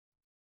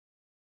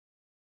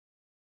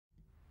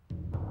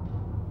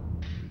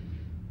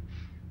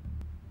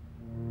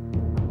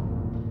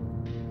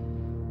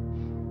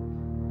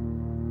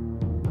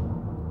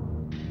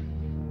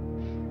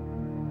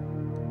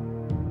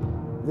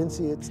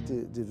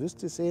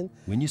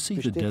When you see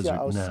the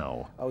desert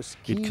now,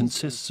 it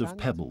consists of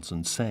pebbles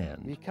and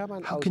sand.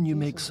 How can you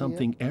make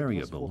something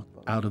areable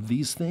out of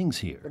these things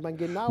here?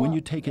 When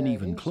you take an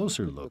even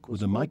closer look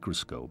with a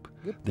microscope,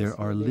 there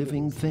are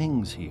living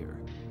things here.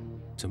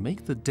 To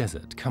make the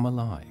desert come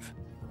alive.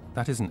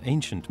 That is an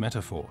ancient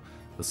metaphor,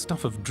 the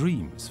stuff of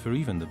dreams for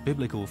even the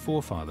biblical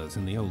forefathers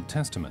in the Old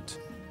Testament.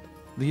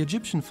 The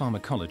Egyptian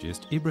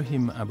pharmacologist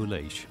Ibrahim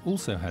Abouleish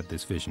also had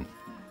this vision.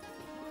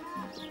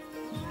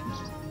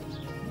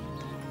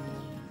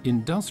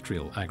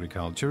 Industrial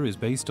agriculture is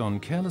based on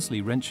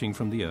carelessly wrenching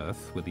from the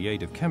earth, with the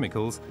aid of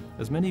chemicals,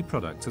 as many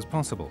products as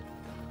possible.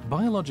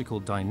 Biological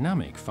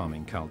dynamic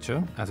farming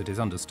culture, as it is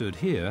understood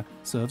here,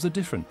 serves a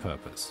different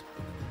purpose.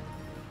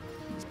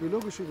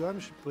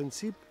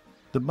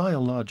 The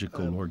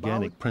biological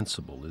organic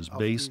principle is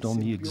based on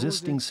the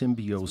existing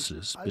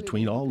symbiosis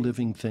between all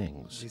living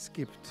things.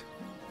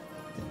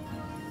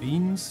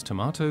 Beans,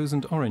 tomatoes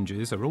and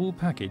oranges are all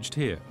packaged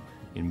here,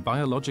 in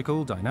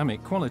biological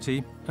dynamic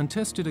quality and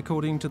tested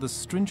according to the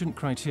stringent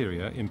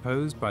criteria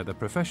imposed by the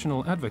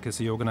professional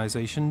advocacy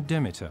organization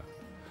Demeter.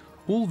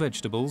 All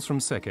vegetables from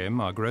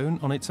SEKEM are grown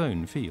on its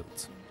own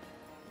fields.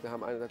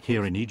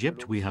 Here in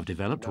Egypt, we have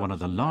developed one of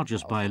the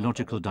largest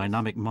biological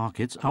dynamic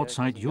markets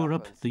outside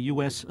Europe, the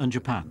US and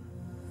Japan.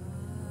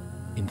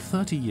 In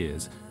 30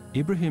 years,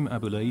 Ibrahim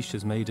Abouleish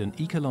has made an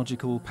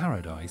ecological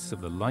paradise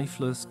of the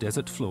lifeless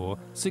desert floor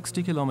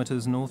 60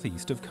 kilometers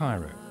northeast of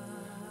Cairo,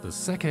 the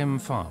SEKEM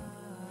farm.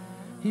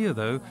 Here,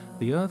 though,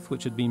 the earth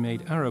which had been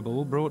made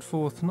arable brought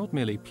forth not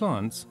merely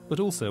plants,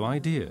 but also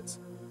ideas.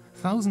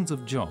 Thousands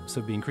of jobs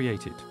have been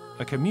created,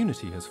 a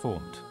community has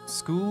formed,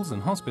 schools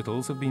and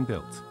hospitals have been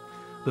built.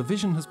 The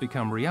vision has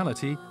become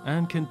reality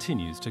and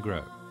continues to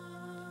grow.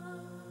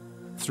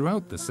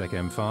 Throughout the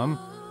SEKEM farm,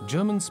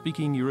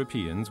 German-speaking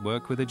Europeans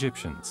work with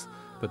Egyptians,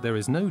 but there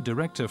is no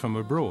director from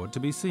abroad to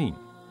be seen.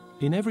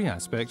 In every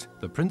aspect,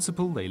 the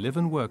principle they live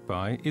and work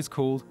by is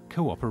called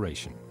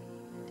cooperation.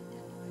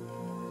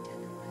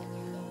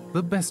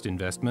 The best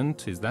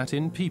investment is that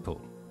in people.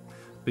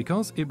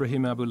 Because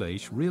Ibrahim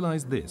Abouleish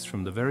realized this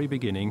from the very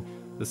beginning,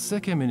 the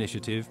SEKEM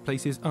initiative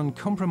places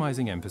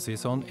uncompromising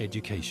emphasis on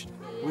education.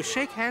 We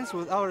shake hands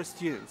with our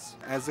students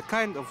as a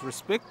kind of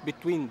respect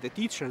between the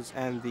teachers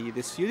and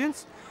the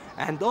students.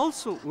 And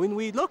also, when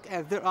we look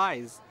at their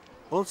eyes,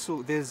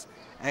 also there's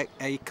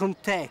a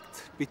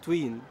contact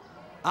between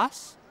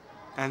us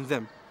and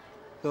them.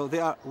 So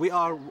we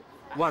are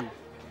one.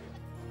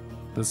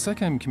 The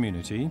SEKEM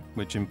community,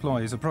 which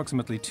employs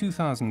approximately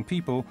 2,000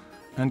 people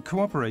and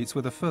cooperates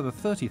with a further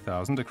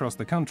 30,000 across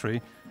the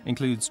country,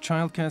 includes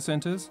childcare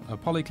centres, a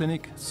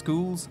polyclinic,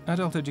 schools,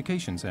 adult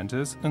education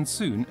centres and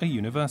soon a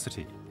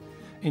university.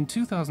 In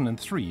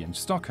 2003 in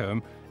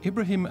Stockholm,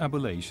 Ibrahim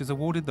Abouleish is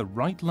awarded the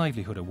Right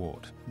Livelihood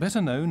Award,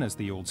 better known as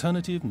the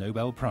Alternative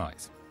Nobel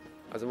Prize.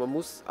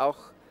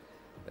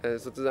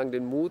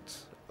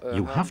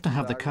 You have to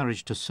have the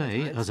courage to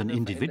say, as an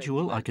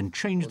individual, I can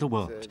change the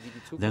world.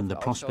 Then the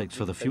prospects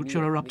for the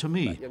future are up to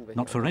me,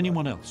 not for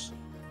anyone else.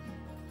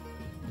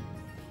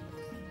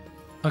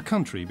 A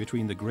country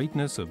between the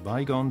greatness of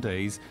bygone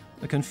days,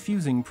 a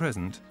confusing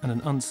present and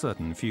an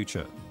uncertain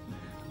future.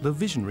 The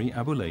visionary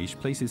Abouleish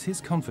places his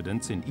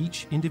confidence in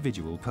each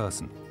individual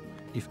person.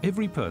 If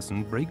every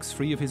person breaks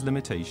free of his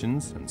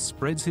limitations and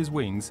spreads his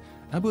wings,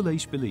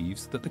 Abouleish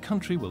believes that the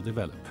country will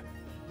develop.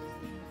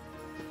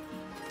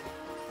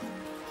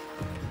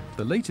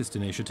 The latest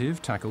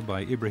initiative tackled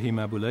by Ibrahim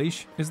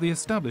Abouleish is the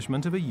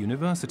establishment of a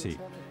university,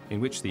 in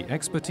which the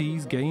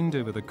expertise gained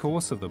over the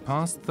course of the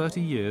past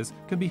 30 years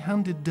can be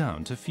handed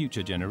down to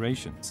future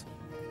generations.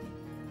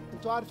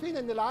 You all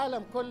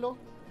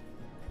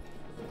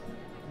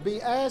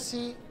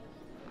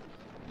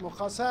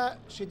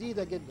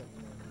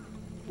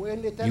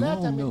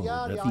know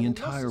that the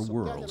entire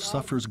world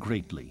suffers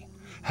greatly.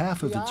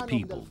 Half of its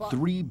people,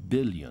 3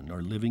 billion,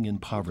 are living in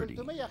poverty,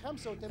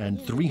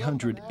 and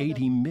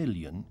 380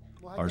 million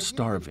are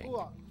starving.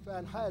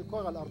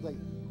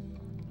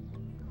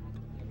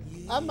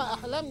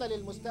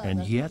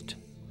 And yet,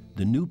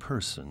 the new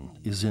person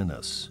is in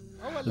us.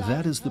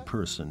 That is the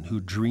person who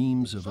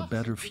dreams of a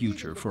better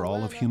future for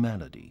all of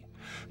humanity,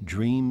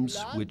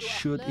 dreams which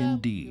should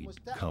indeed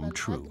come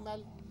true.